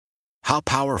How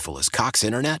powerful is Cox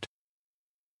Internet?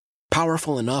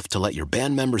 Powerful enough to let your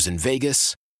band members in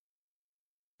Vegas,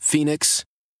 Phoenix,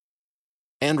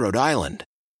 and Rhode Island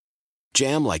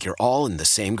jam like you're all in the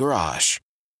same garage.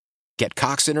 Get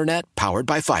Cox Internet powered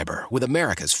by fiber with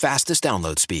America's fastest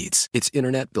download speeds. It's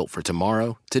internet built for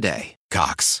tomorrow, today.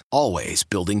 Cox, always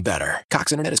building better.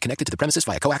 Cox Internet is connected to the premises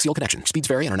via coaxial connection. Speeds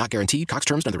vary and are not guaranteed. Cox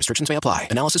terms and other restrictions may apply.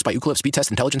 Analysis by Ookla Speed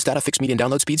Test Intelligence Data. Fixed median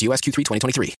download speeds. US Q3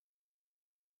 2023.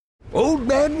 Old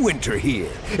Man Winter here.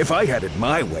 If I had it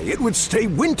my way, it would stay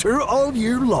winter all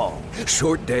year long.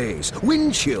 Short days,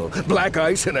 wind chill, black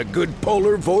ice, and a good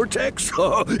polar vortex.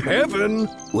 Oh, heaven!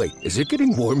 Wait, is it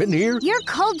getting warm in here? Your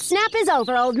cold snap is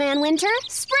over, Old Man Winter.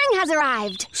 Spring has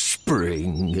arrived.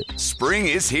 Spring. Spring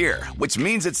is here, which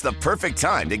means it's the perfect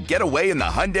time to get away in the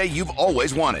Hyundai you've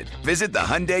always wanted. Visit the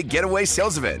Hyundai Getaway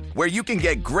Sales Event, where you can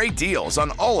get great deals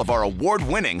on all of our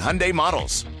award-winning Hyundai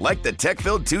models, like the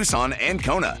tech-filled Tucson and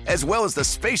Kona, as well as the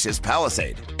spacious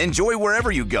Palisade. Enjoy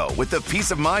wherever you go with the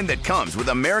peace of mind that comes with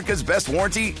America's best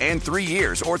warranty and 3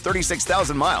 years or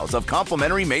 36,000 miles of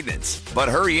complimentary maintenance. But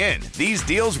hurry in, these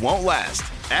deals won't last.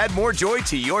 Add more joy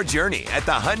to your journey at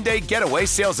the Hyundai Getaway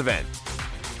Sales Event.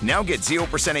 Now get 0%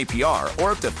 APR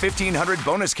or up to $1,500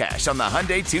 bonus cash on the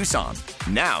Hyundai Tucson.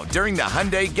 Now, during the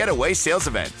Hyundai Getaway Sales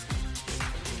Event.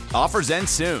 Offers end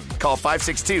soon. Call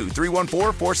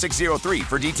 562-314-4603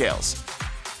 for details.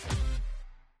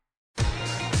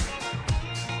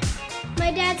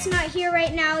 My dad's not here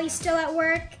right now. He's still at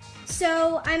work.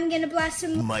 So I'm going to blast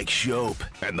him. Mike Shope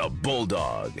and the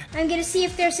Bulldog. I'm going to see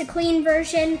if there's a clean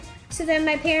version so that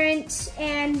my parents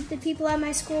and the people at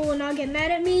my school will not get mad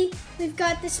at me. We've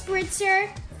got the spritzer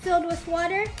filled with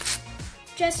water,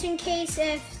 just in case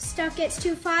if stuff gets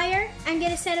too fire. I'm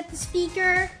going to set up the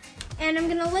speaker, and I'm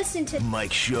going to listen to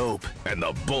Mike Shope and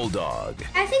the Bulldog.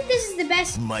 I think this is the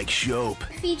best Mike Shope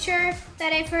feature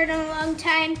that I've heard in a long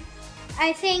time.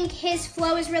 I think his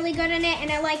flow is really good in it,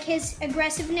 and I like his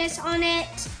aggressiveness on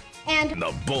it. And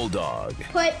the Bulldog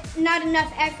put not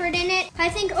enough effort in it. I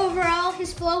think overall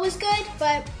his flow was good,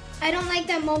 but I don't like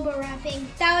that mobile rapping.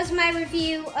 That was my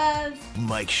review of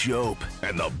Mike Shope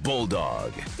and the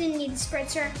Bulldog. Didn't need the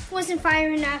spritzer. Wasn't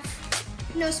fire enough.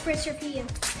 No spritzer for you.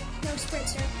 No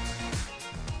spritzer.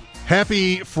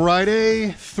 Happy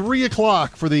Friday, 3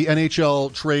 o'clock for the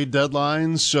NHL trade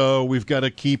deadline, so we've got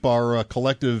to keep our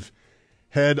collective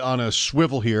head on a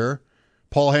swivel here.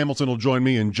 Paul Hamilton will join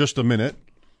me in just a minute.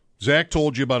 Zach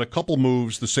told you about a couple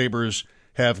moves the Sabres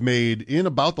have made in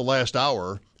about the last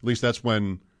hour. At least that's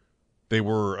when they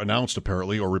were announced,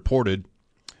 apparently, or reported.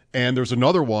 And there's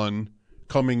another one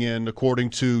coming in,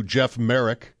 according to Jeff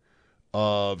Merrick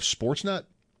of Sportsnet,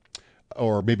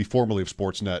 or maybe formerly of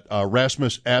Sportsnet.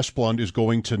 Rasmus Asplund is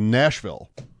going to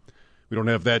Nashville. We don't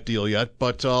have that deal yet,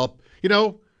 but,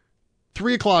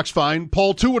 3 o'clock's fine.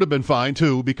 Paul, 2 would have been fine,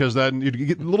 too, because then you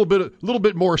get a little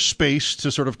bit more space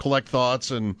to sort of collect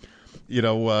thoughts and,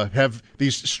 have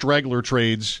these straggler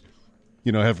trades,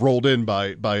 have rolled in by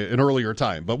an earlier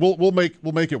time. But we'll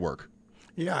make it work.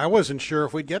 Yeah, I wasn't sure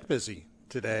if we'd get busy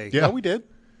today. Yeah, we did.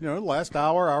 Last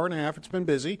hour and a half, it's been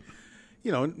busy.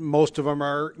 Most of them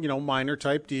are, minor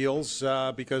type deals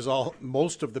because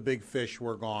most of the big fish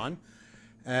were gone.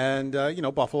 And,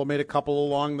 Buffalo made a couple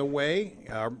along the way.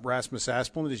 Rasmus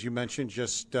Asplund, as you mentioned,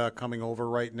 just coming over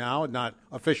right now. Not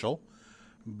official,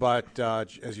 but,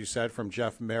 as you said, from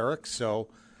Jeff Merrick. So,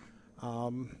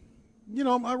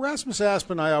 Rasmus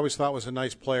Asplund I always thought was a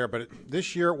nice player, but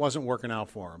this year it wasn't working out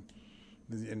for him.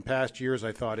 In past years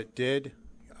I thought it did,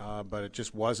 but it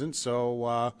just wasn't.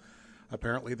 So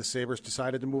apparently the Sabres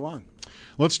decided to move on.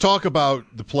 Let's talk about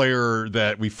the player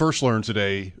that we first learned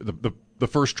today, the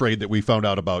first trade that we found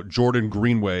out about, Jordan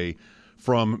Greenway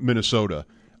from Minnesota.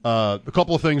 A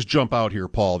couple of things jump out here,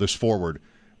 Paul, this forward.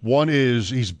 One is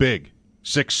he's big,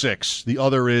 6'6". The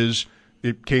other is,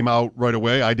 it came out right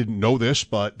away, I didn't know this,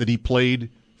 but that he played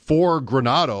for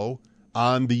Granato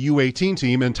on the U18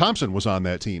 team, and Thompson was on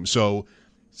that team. So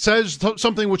says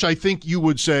something which I think you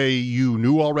would say you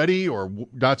knew already or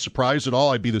not surprised at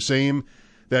all. I'd be the same,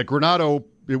 that Granato,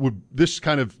 this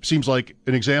kind of seems like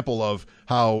an example of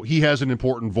how he has an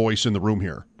important voice in the room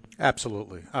here.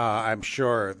 Absolutely. I'm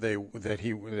sure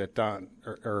that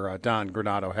Don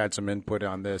Granato had some input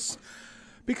on this,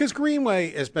 because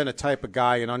Greenway has been a type of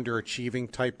guy, an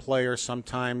underachieving type player.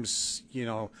 Sometimes,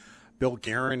 Bill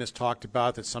Guerin has talked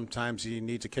about that sometimes he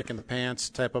needs a kick in the pants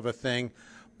type of a thing.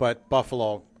 But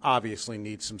Buffalo obviously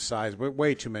needs some size.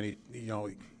 Way too many,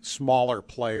 smaller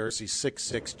players. He's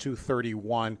 6'6",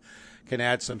 231, can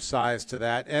add some size to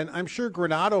that. And I'm sure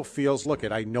Granato feels,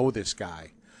 I know this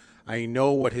guy. I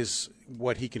know what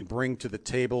he can bring to the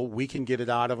table. We can get it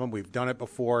out of him. We've done it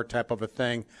before, type of a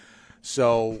thing.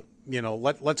 So,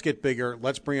 let's get bigger.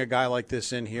 Let's bring a guy like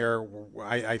this in here.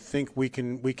 I think we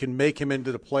can make him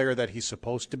into the player that he's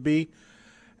supposed to be.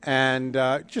 And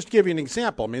just to give you an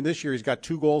example, I mean, this year he's got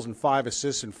 2 goals and 5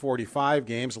 assists in 45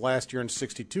 games. Last year in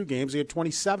 62 games, he had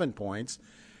 27 points.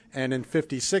 And in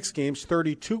 56 games,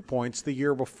 32 points the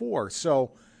year before.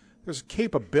 So there's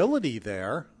capability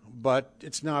there, but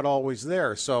it's not always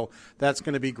there. So that's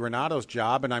going to be Granato's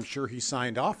job, and I'm sure he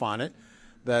signed off on it,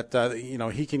 that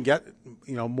he can get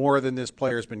more than this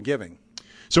player's been giving.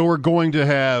 So we're going to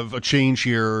have a change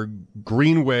here.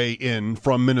 Greenway in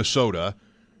from Minnesota.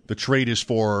 The trade is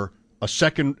for a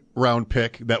second-round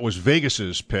pick that was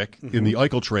Vegas's pick in the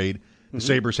Eichel trade. The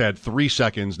Sabres had 3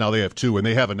 seconds. Now they have 2, and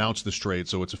they have announced this trade,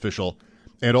 so it's official.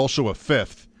 And also a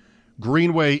 5th.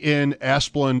 Greenway in,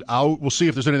 Asplund out. We'll see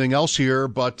if there's anything else here,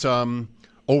 but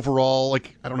overall,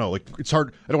 I don't know. It's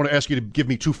hard. I don't want to ask you to give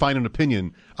me too fine an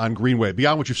opinion on Greenway,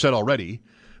 beyond what you've said already.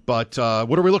 But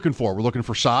what are we looking for? We're looking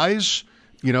for size,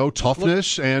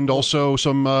 toughness, and also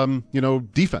some,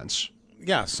 defense.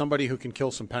 Yeah, somebody who can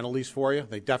kill some penalties for you.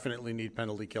 They definitely need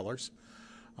penalty killers.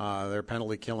 Their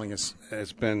penalty killing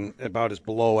has been about as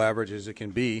below average as it can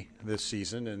be this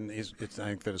season, and I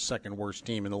think they're the second worst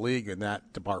team in the league in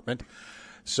that department.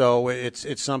 So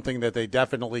it's something that they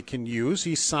definitely can use.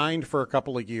 He's signed for a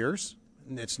couple of years.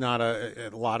 It's not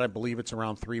a lot. I believe it's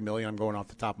around $3 million. I'm going off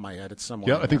the top of my head. It's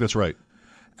somewhere. Yeah, I think that's right.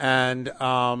 And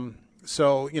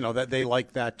so that they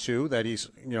like that too. That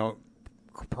he's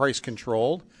price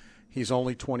controlled. He's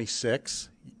only 26.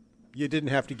 You didn't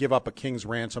have to give up a king's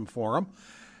ransom for him.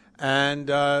 And,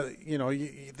 that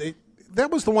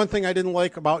was the one thing I didn't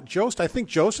like about Jost. I think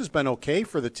Jost has been okay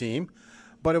for the team,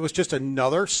 but it was just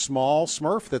another small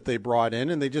Smurf that they brought in,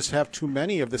 and they just have too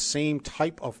many of the same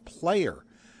type of player.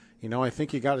 I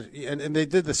think you got to – and they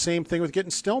did the same thing with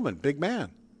getting Stillman, big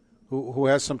man, who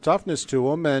has some toughness to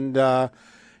him. And, they're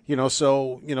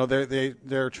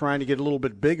trying to get a little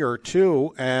bit bigger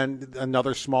too, and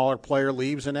another smaller player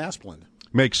leaves in Asplund.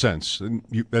 Makes sense.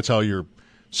 And that's how you're –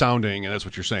 sounding, and that's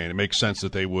what you're saying. It makes sense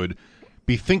that they would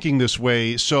be thinking this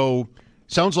way. So,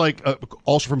 sounds like,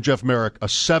 also from Jeff Merrick, a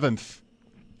 7th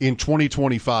in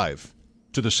 2025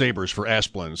 to the Sabres for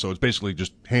Asplund. So it's basically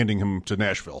just handing him to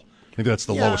Nashville. I think that's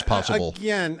the lowest possible.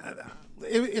 Again,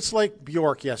 it's like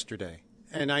Bjork yesterday.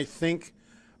 And I think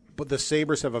the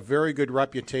Sabres have a very good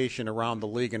reputation around the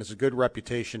league, and it's a good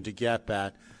reputation to get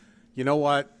that. You know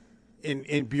what?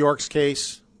 In Bjork's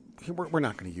case, we're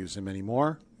not going to use him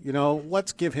anymore.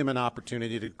 Let's give him an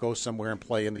opportunity to go somewhere and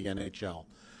play in the NHL.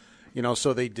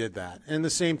 So they did that. And the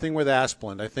same thing with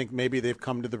Asplund. I think maybe they've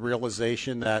come to the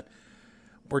realization that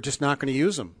we're just not going to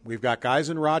use them. We've got guys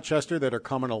in Rochester that are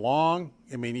coming along.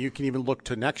 I mean, you can even look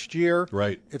to next year.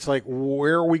 Right. It's like,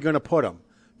 where are we going to put them,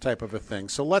 type of a thing.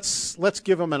 So let's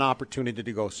give them an opportunity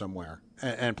to go somewhere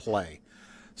and play.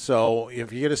 So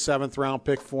if you get a 7th-round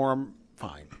pick for them,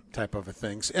 fine, type of a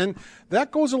thing. And that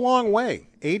goes a long way.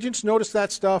 Agents notice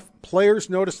that stuff. Players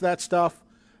notice that stuff.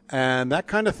 And that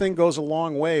kind of thing goes a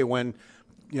long way when,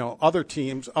 other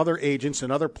teams, other agents,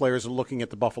 and other players are looking at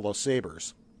the Buffalo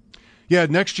Sabres. Yeah,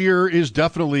 next year is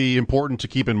definitely important to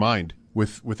keep in mind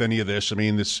with any of this. I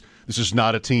mean, this is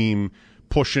not a team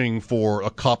pushing for a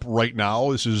cup right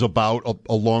now. This is about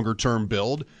a longer-term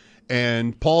build.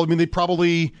 And, Paul, I mean, they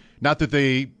probably, not that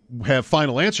they have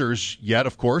final answers yet,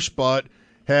 of course, but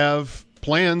have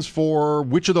plans for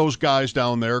which of those guys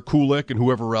down there, Kulik and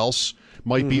whoever else,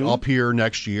 might be up here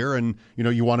next year. And,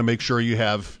 you want to make sure you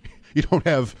don't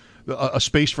have a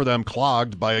space for them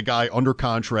clogged by a guy under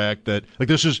contract that,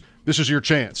 this is your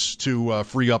chance to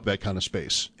free up that kind of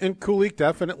space. And Kulik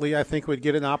definitely, I think, would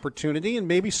get an opportunity, and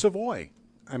maybe Savoy.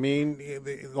 I mean,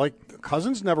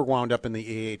 Cousins never wound up in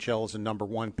the AHL as a number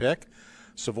 1 pick.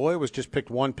 Savoy was just picked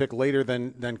 1 pick later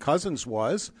than Cousins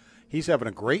was. He's having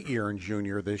a great year in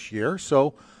junior this year.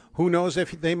 So who knows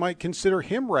if they might consider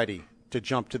him ready to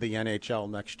jump to the NHL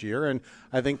next year. And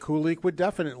I think Kulik would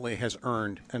definitely has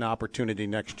earned an opportunity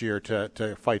next year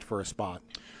to fight for a spot.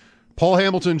 Paul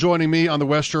Hamilton joining me on the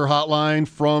Wester Hotline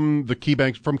from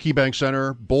KeyBank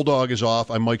Center. Bulldog is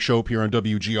off. I'm Mike Schopp here on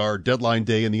WGR. Deadline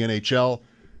day in the NHL.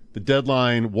 The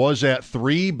deadline was at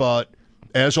 3, but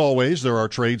as always, there are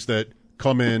trades that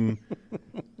come in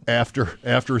after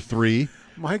 3.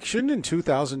 Mike, shouldn't in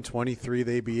 2023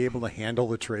 they be able to handle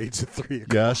the trades at 3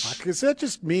 o'clock? Yes. Is that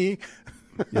just me?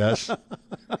 Yes.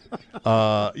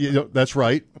 That's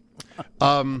right.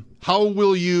 How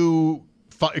will you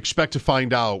expect to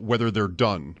find out whether they're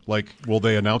done? Will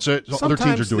they announce it? Sometimes other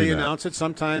teams are doing they that. Announce it.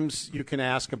 Sometimes you can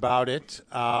ask about it.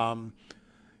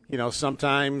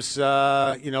 Sometimes,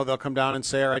 they'll come down and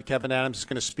say, all right, Kevin Adams is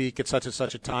going to speak at such and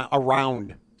such a time,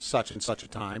 around such and such a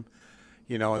time.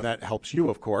 And that helps you,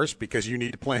 of course, because you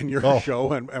need to plan your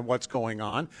show and what's going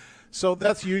on. So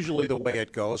that's usually the way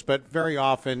it goes. But very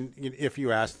often, if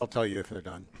you ask, they'll tell you if they're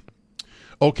done.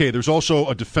 Okay, there's also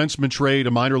a defenseman trade,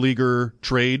 a minor leaguer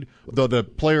trade. The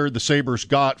player the Sabres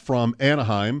got from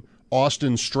Anaheim,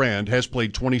 Austin Strand, has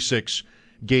played 26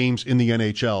 games in the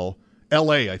NHL.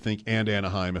 L.A., I think, and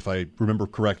Anaheim, if I remember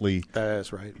correctly.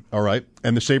 That's right. All right.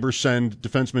 And the Sabres send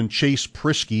defenseman Chase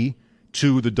Priskie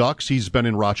to the Ducks. He's been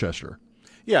in Rochester.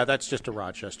 Yeah, that's just a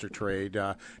Rochester trade.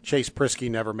 Chase Priskie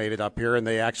never made it up here, and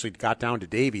they actually got down to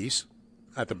Davies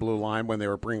at the blue line when they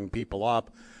were bringing people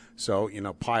up. So,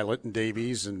 Pilot and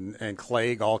Davies and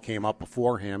Clegg all came up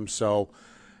before him. So,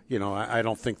 I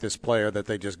don't think this player that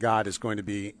they just got is going to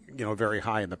be, very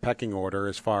high in the pecking order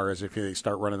as far as if they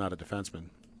start running out of defensemen.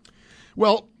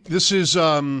 Well, this is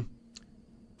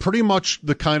pretty much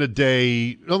the kind of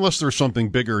day, unless there's something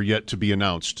bigger yet to be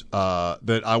announced,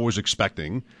 that I was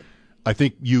expecting. I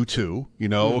think you too,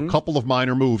 a couple of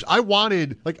minor moves. I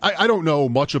wanted, I don't know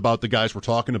much about the guys we're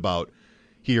talking about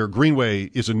here. Greenway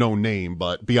is a known name,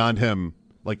 but beyond him,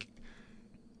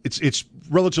 it's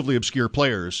relatively obscure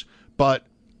players. But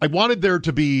I wanted there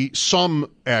to be some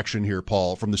action here,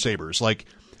 Paul, from the Sabres.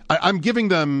 I'm giving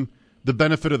them the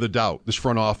benefit of the doubt, this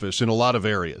front office, in a lot of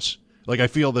areas. I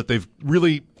feel that they've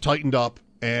really tightened up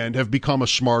and have become a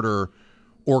smarter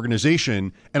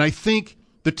organization. And I think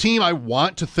the team I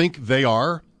want to think they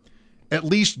are at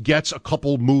least gets a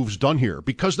couple moves done here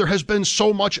because there has been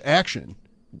so much action.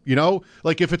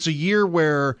 If it's a year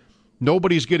where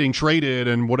nobody's getting traded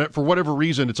and for whatever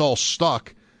reason it's all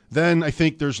stuck, then I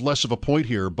think there's less of a point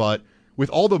here. But with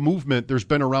all the movement there's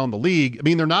been around the league,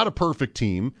 they're not a perfect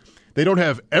team. They don't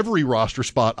have every roster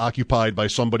spot occupied by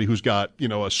somebody who's got,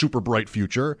 a super bright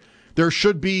future. There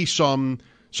should be some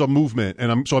movement, and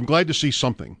I'm glad to see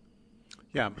something.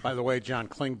 Yeah, by the way, John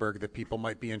Klingberg, that people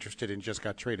might be interested in, just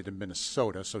got traded to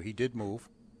Minnesota, so he did move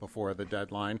before the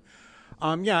deadline.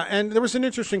 And there was an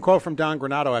interesting quote from Don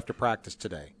Granato after practice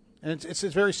today, and it's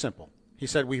very simple. He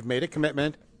said, "We've made a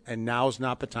commitment, and now's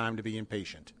not the time to be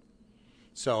impatient.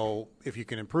 So if you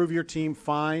can improve your team,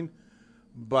 fine.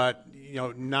 But,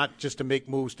 not just to make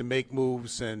moves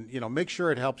and, make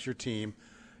sure it helps your team,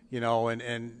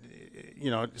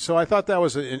 so I thought that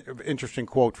was an interesting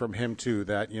quote from him, too,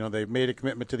 that, they've made a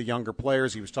commitment to the younger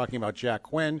players. He was talking about Jack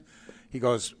Quinn. He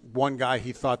goes, one guy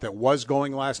he thought that was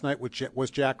going last night was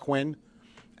Jack Quinn.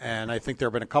 And I think there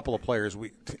have been a couple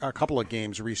of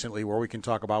games recently where we can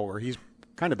talk about where he's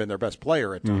kind of been their best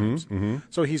player at times.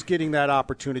 So he's getting that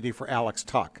opportunity for Alex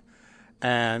Tuck.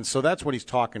 And so that's what he's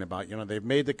talking about. They've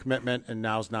made the commitment, and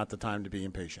now's not the time to be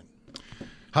impatient.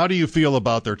 How do you feel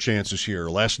about their chances here?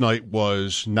 Last night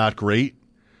was not great.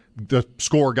 The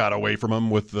score got away from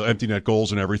them with the empty net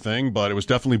goals and everything, but it was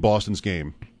definitely Boston's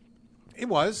game. It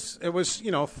was, at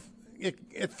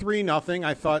 3-0.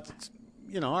 I thought,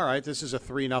 all right, this is a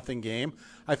 3-0 game.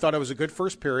 I thought it was a good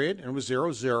first period, and it was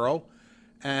 0-0.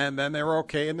 And then they were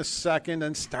okay in the second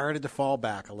and started to fall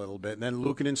back a little bit. And then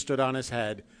Luukkonen stood on his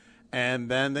head.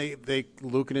 And then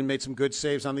Luukkonen made some good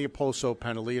saves on the Oposo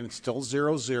penalty, and it's still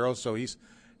 0-0, so he's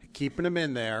keeping him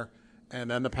in there. And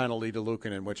then the penalty to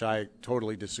Luukkonen, which I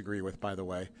totally disagree with, by the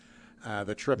way,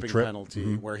 the tripping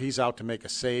penalty, where he's out to make a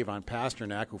save on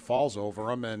Pasternak, who falls over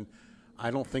him, and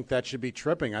I don't think that should be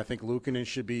tripping. I think Luukkonen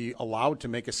should be allowed to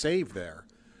make a save there.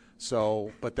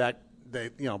 So, but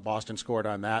Boston scored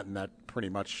on that, and that pretty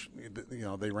much,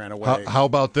 they ran away. How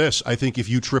about this? I think if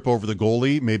you trip over the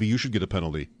goalie, maybe you should get a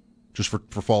penalty. Just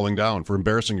for falling down, for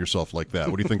embarrassing yourself like that.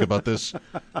 What do you think about this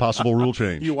possible rule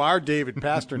change? You are David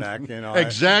Pasternak.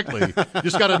 Exactly.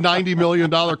 Just got a $90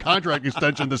 million contract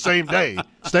extension the same day.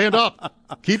 Stand up.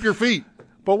 Keep your feet.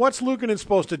 But what's Luukkonen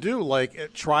supposed to do?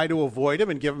 Try to avoid him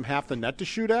and give him half the net to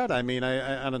shoot at? I mean,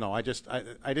 I don't know. I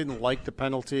didn't like the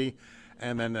penalty,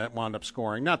 and then that wound up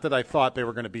scoring. Not that I thought they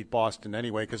were going to beat Boston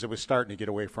anyway, because it was starting to get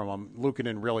away from them.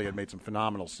 Luukkonen really had made some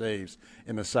phenomenal saves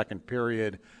in the second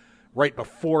period. Right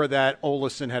before that,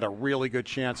 Olesen had a really good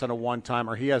chance on a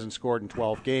one-timer. He hasn't scored in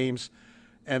 12 games.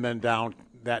 And then the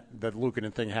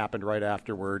Luukkonen thing happened right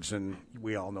afterwards, and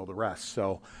we all know the rest.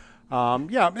 So,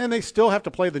 and they still have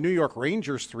to play the New York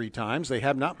Rangers 3 times. They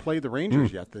have not played the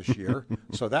Rangers yet this year,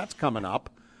 so that's coming up.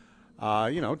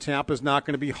 Tampa's not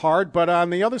going to be hard. But on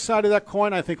the other side of that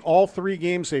coin, I think all 3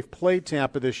 games they've played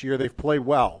Tampa this year, they've played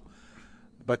well.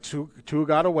 But two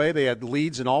got away. They had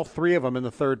leads in all 3 of them in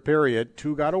the third period.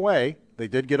 2 got away. They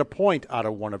did get a point out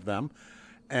of one of them.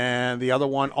 And the other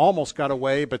one almost got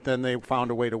away, but then they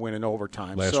found a way to win in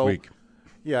overtime. Last week.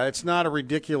 Yeah, it's not a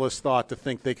ridiculous thought to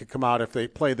think they could come out if they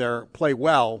play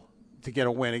well to get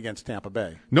a win against Tampa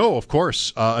Bay. No, of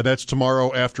course. That's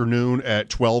tomorrow afternoon at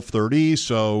 12:30.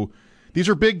 So these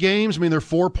are big games. I mean, they're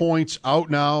 4 points out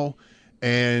now.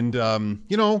 And,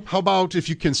 how about if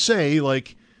you can say,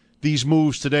 like, these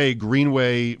moves today,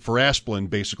 Greenway for Asplund,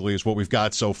 basically, is what we've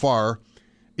got so far.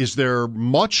 Is there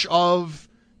much of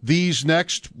these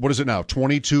next,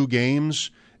 22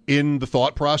 games in the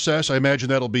thought process? I imagine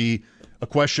that'll be a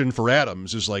question for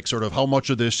Adams, is like sort of how much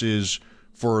of this is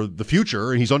for the future,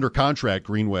 and he's under contract,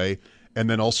 Greenway, and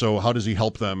then also how does he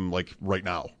help them, like, right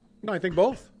now? No, I think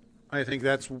both. I think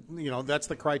that's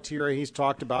the criteria he's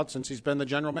talked about since he's been the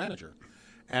general manager.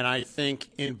 And I think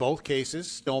in both cases,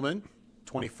 Stillman,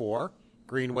 24,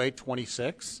 Greenway,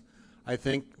 26. I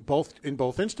think in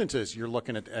both instances, you're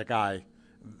looking at a guy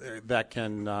that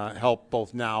can help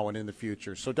both now and in the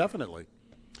future. So definitely.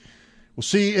 We'll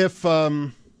see if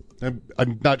I'm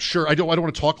not sure. I don't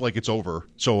want to talk like it's over,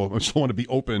 so I still want to be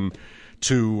open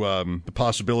to the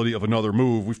possibility of another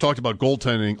move. We've talked about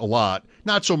goaltending a lot,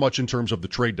 not so much in terms of the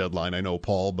trade deadline, I know,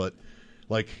 Paul, but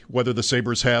like whether the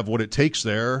Sabres have what it takes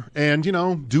there. And,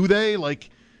 do they? Like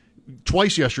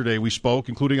twice yesterday we spoke,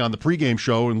 including on the pregame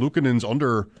show, and Luukkonen's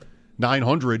under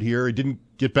 900 here. It didn't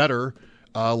get better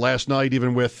last night,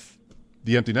 even with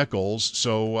the empty net goals.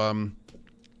 So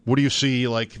what do you see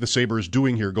like the Sabres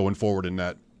doing here going forward in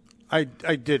that? I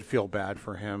did feel bad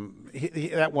for him.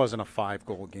 That wasn't a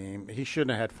 5-goal game. He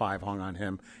shouldn't have had 5 hung on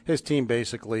him. His team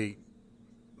basically,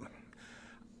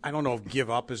 I don't know if give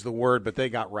up is the word, but they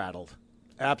got rattled.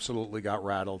 Absolutely got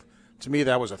rattled. To me,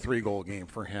 that was a 3-goal game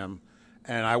for him,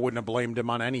 and I wouldn't have blamed him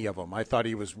on any of them. I thought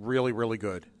he was really, really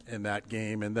good in that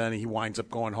game, and then he winds up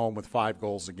going home with 5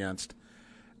 goals against.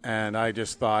 And I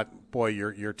just thought, boy,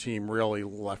 your team really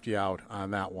left you out on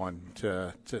that one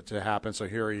to happen. So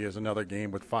here he is, another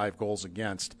game with 5 goals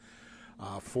against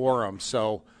for him.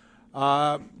 So,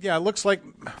 it looks like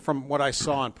from what I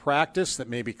saw in practice that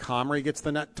maybe Comrie gets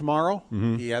the net tomorrow.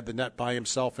 Mm-hmm. He had the net by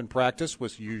himself in practice,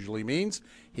 which usually means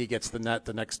he gets the net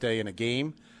the next day in a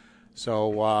game.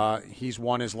 So he's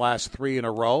won his last 3 in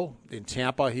a row. In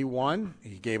Tampa, he won.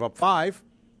 He gave up 5,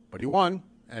 but he won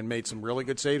and made some really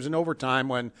good saves in overtime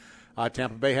when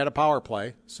Tampa Bay had a power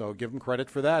play. So give him credit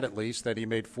for that, at least, that he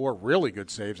made 4 really good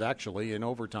saves, actually, in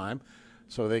overtime,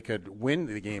 so they could win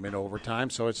the game in overtime.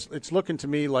 So it's looking to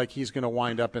me like he's going to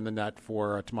wind up in the net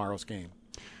for tomorrow's game.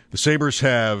 The Sabres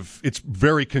it's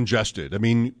very congested. I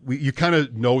mean, you kind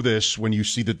of know this when you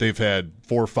see that they've had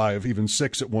 4 or 5, even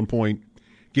 6 at one point,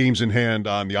 games in hand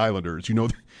on the Islanders.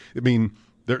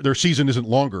 Their season isn't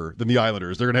longer than the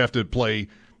Islanders. They're going to have to play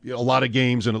a lot of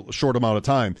games in a short amount of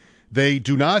time. They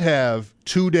do not have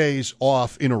 2 days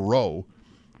off in a row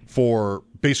for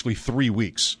basically 3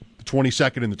 weeks. The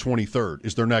 22nd and the 23rd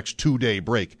is their next 2-day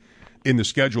break in the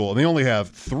schedule. And they only have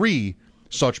 3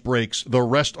 such breaks the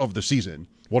rest of the season.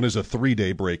 One is a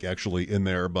 3-day break, actually, in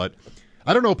there. But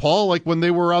I don't know, Paul, like when they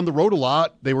were on the road a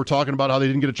lot, they were talking about how they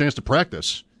didn't get a chance to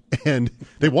practice. And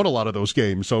they won a lot of those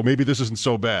games, so maybe this isn't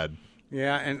so bad.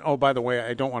 Yeah, and by the way,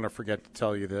 I don't want to forget to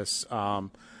tell you this.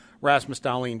 Rasmus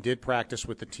Dahlin did practice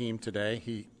with the team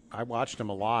today. I watched him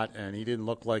a lot, and he didn't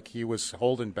look like he was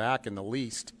holding back in the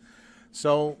least.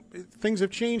 So things have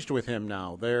changed with him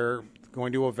now. They're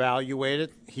going to evaluate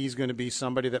it. He's going to be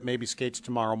somebody that maybe skates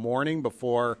tomorrow morning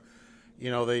before,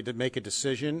 they make a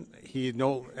decision.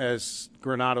 As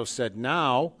Granato said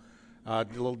now, a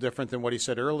little different than what he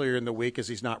said earlier in the week, is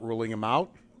he's not ruling him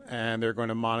out, and they're going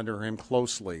to monitor him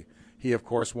closely. He, of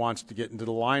course, wants to get into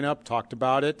the lineup, talked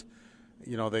about it.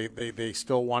 They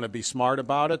still want to be smart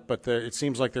about it, but it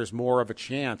seems like there's more of a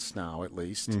chance now, at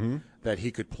least, that he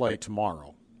could play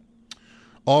tomorrow.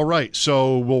 All right,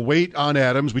 so we'll wait on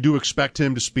Adams. We do expect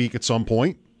him to speak at some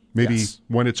point. Maybe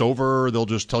when it's over, they'll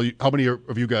just tell you. How many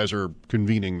of you guys are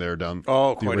convening there down the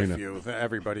arena? Quite a few.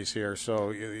 Everybody's here.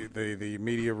 So the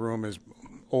media room is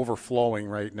overflowing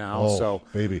right now. Oh,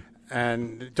 baby.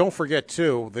 And don't forget,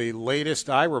 too, the latest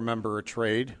I remember a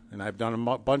trade, and I've done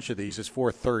a bunch of these, is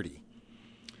 4:30.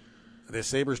 The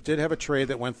Sabres did have a trade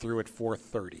that went through at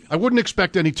 4:30. I wouldn't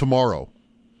expect any tomorrow,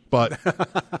 but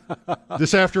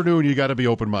this afternoon you got to be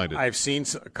open-minded. I've seen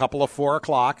a couple of 4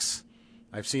 o'clocks.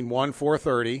 I've seen one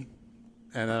 4:30,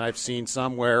 and then I've seen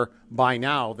some where by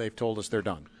now they've told us they're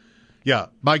done. Yeah,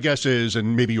 my guess is,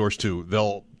 and maybe yours too,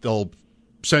 they'll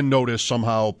send notice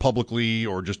somehow publicly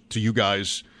or just to you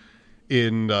guys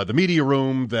in the media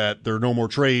room that there are no more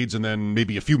trades, and then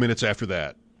maybe a few minutes after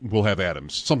that we'll have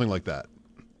Adams, something like that.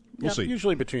 We'll see.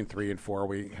 Usually between 3 and 4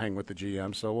 we hang with the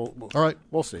GM, so all right.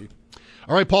 We'll see.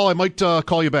 All right, Paul, I might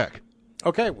call you back.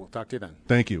 Okay, we'll talk to you then.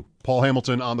 Thank you. Paul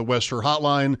Hamilton on the West Shore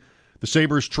Hotline. The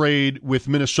Sabres trade with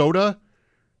Minnesota.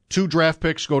 2 draft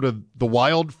picks go to the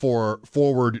Wild for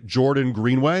forward Jordan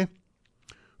Greenway,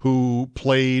 who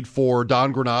played for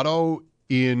Don Granato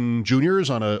in juniors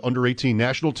on an under-18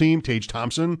 national team. Tage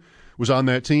Thompson was on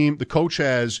that team. The coach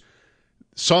has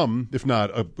some, if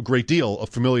not a great deal, of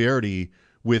familiarity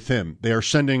with him. They are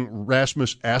sending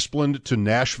Rasmus Asplund to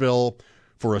Nashville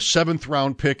for a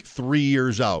 7th-round pick 3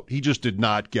 years out. He just did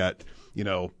not get,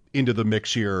 into the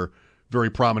mix here very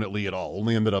prominently at all.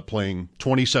 Only ended up playing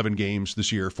 27 games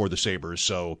this year for the Sabres.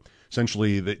 So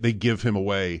essentially they give him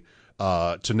away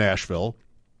to Nashville.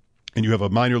 And you have a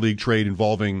minor league trade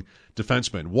involving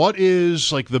defensemen. What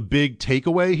is like the big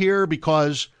takeaway here?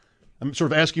 Because I'm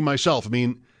sort of asking myself,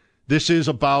 this is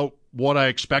about what I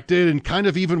expected and kind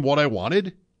of even what I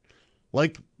wanted.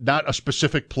 Like, not a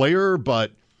specific player,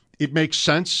 but it makes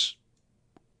sense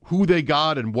who they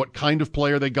got and what kind of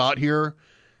player they got here.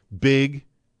 Big,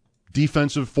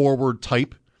 defensive forward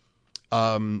type.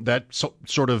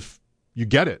 Sort of, you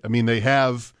get it. They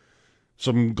have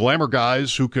some glamour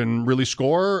guys who can really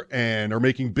score and are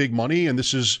making big money, and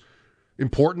this is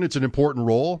important. It's an important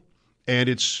role, and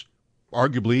it's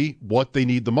arguably what they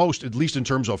need the most, at least in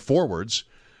terms of forwards.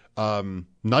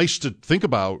 Nice to think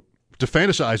about, to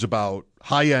fantasize about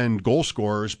high-end goal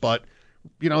scorers, but,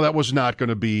 that was not going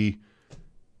to be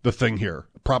the thing here,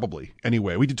 probably.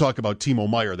 Anyway, we did talk about Timo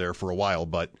Meier there for a while,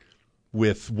 but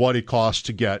with what it costs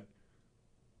to get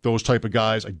those type of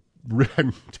guys,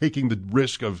 I'm taking the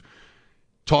risk of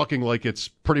talking like it's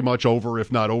pretty much over,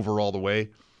 if not over all the way.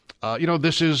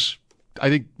 This is, I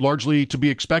think, largely to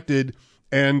be expected,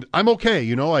 and I'm okay.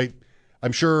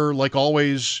 I'm sure, like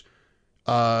always,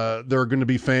 there are going to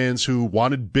be fans who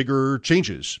wanted bigger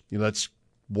changes. That's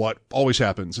what always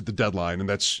happens at the deadline, and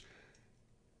that's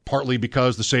partly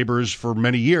because the Sabres, for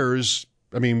many years,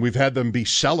 we've had them be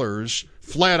sellers,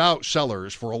 flat-out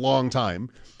sellers for a long time.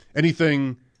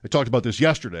 Anything, I talked about this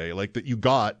yesterday, like that you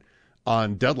got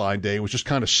on deadline day was just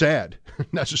kind of sad,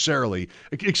 necessarily,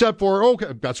 except for,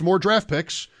 okay, got some more draft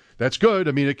picks. That's good.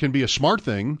 It can be a smart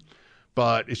thing,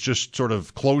 but it's just sort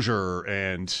of closure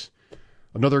and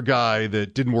another guy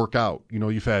that didn't work out.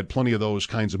 You've had plenty of those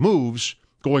kinds of moves.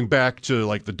 Going back to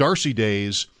like the Darcy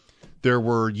days, there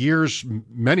were years,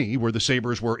 many, where the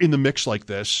Sabres were in the mix like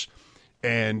this,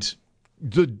 and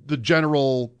the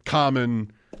general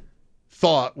common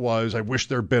thought was, I wish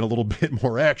there'd been a little bit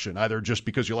more action, either just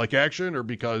because you like action or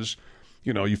because,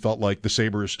 you felt like the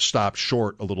Sabres stopped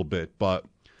short a little bit. But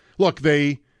look,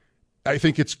 I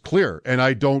think it's clear, and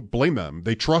I don't blame them.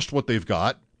 They trust what they've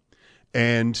got,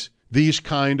 and these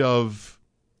kind of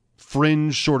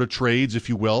fringe sort of trades, if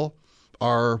you will,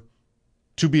 are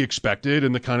to be expected,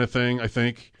 and the kind of thing I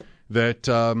think that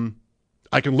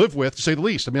I can live with, to say the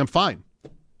least. I'm fine.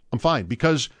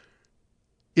 Because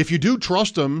if you do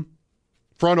trust them,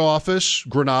 front office,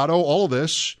 Granato, all of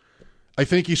this, I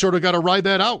think you sort of got to ride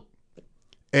that out.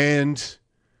 And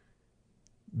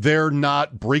they're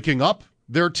not breaking up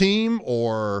their team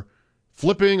or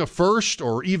flipping a first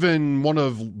or even one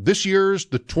of this year's,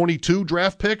 the 22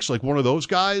 draft picks, like one of those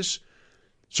guys.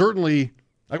 Certainly,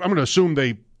 I'm going to assume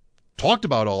they talked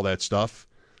about all that stuff,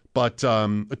 but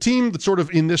a team that's sort of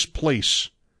in this place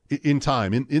in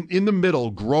time, in the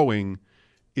middle, growing,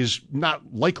 is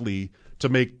not likely to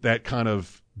make that kind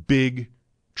of big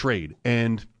trade.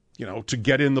 And, to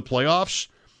get in the playoffs,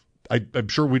 I'm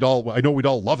sure I know we'd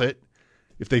all love it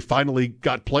if they finally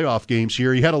got playoff games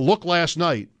here. You had a look last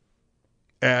night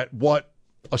at what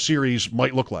a series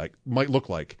might look like.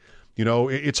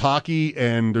 It's hockey,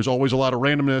 and there's always a lot of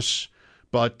randomness,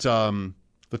 but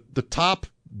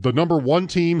the number one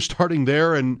team starting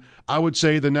there, and I would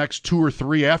say the next 2 or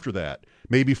 3 after that,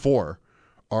 maybe 4,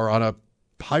 are on a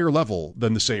higher level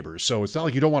than the Sabres. So it's not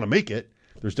like you don't want to make it.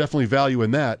 There's definitely value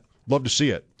in that. Love to see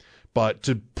it. But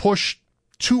to push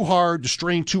too hard, to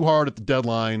strain too hard at the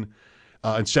deadline,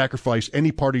 and sacrifice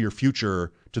any part of your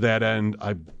future to that end,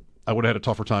 I would have had a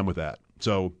tougher time with that.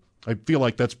 So I feel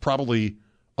like that's probably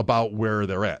about where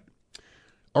they're at.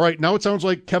 All right, now it sounds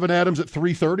like Kevin Adams at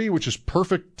 3:30, which is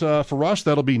perfect for us.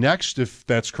 That'll be next, if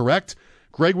that's correct.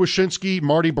 Greg Wyshynski,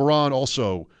 Marty Baron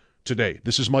also today.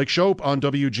 This is Mike Schopp on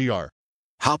WGR.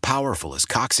 How powerful is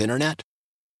Cox Internet?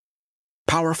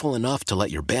 Powerful enough to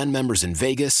let your band members in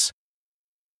Vegas,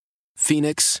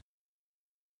 Phoenix,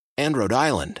 and Rhode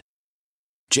Island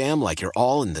jam like you're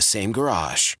all in the same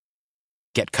garage.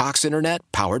 Get Cox Internet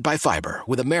powered by fiber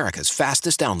with America's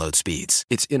fastest download speeds.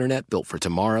 It's internet built for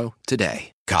tomorrow,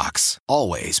 today. Cox,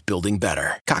 always building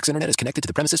better. Cox Internet is connected to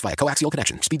the premises via coaxial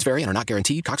connection. Speeds vary and are not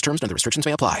guaranteed. Cox terms and other restrictions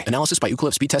may apply. Analysis by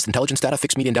Ookla Speed Test Intelligence Data.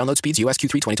 Fixed median download speeds. US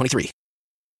Q3 2023.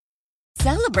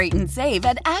 Celebrate and save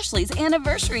at Ashley's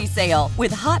Anniversary Sale.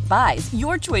 With Hot Buys,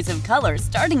 your choice of colors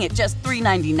starting at just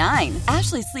 $3.99.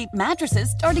 Ashley Sleep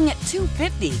mattresses starting at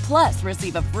 $2.50. Plus,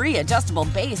 receive a free adjustable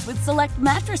base with select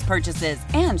mattress purchases.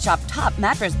 And shop top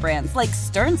mattress brands like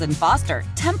Stearns & Foster,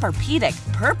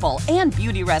 Tempur-Pedic, Purple, and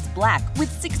Beautyrest Black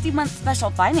with 60-month special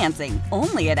financing.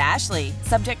 Only at Ashley.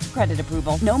 Subject to credit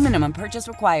approval. No minimum purchase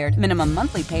required. Minimum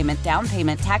monthly payment, down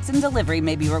payment, tax, and delivery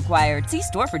may be required. See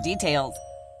store for details.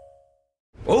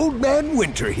 Old Man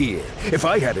Winter here. If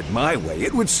I had it my way,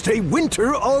 it would stay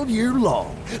winter all year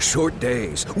long. Short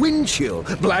days, wind chill,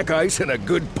 black ice, and a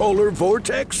good polar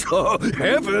vortex. Oh,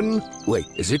 heaven! Wait,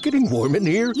 is it getting warm in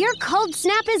here? Your cold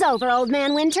snap is over, Old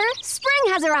Man Winter.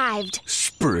 Spring has arrived.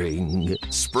 Spring.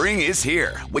 Spring is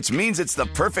here, which means it's the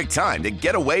perfect time to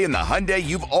get away in the Hyundai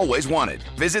you've always wanted.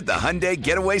 Visit the Hyundai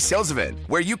Getaway Sales Event,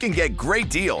 where you can get great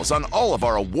deals on all of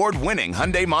our award-winning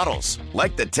Hyundai models,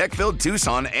 like the tech-filled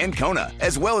Tucson and Kona,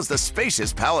 as well as the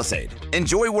spacious Palisade.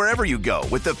 Enjoy wherever you go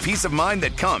with the peace of mind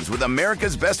that comes with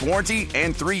America's best warranty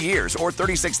and 3 years or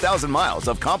 36,000 miles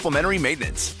of complimentary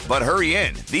maintenance. But hurry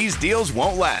in, these deals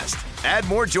won't last. Add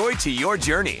more joy to your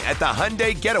journey at the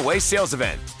Hyundai Getaway Sales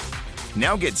Event.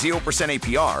 Now get 0%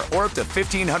 APR or up to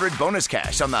 $1,500 bonus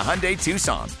cash on the Hyundai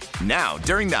Tucson. Now,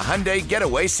 during the Hyundai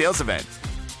Getaway Sales Event.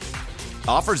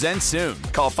 Offers end soon.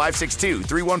 Call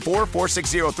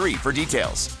 562-314-4603 for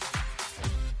details.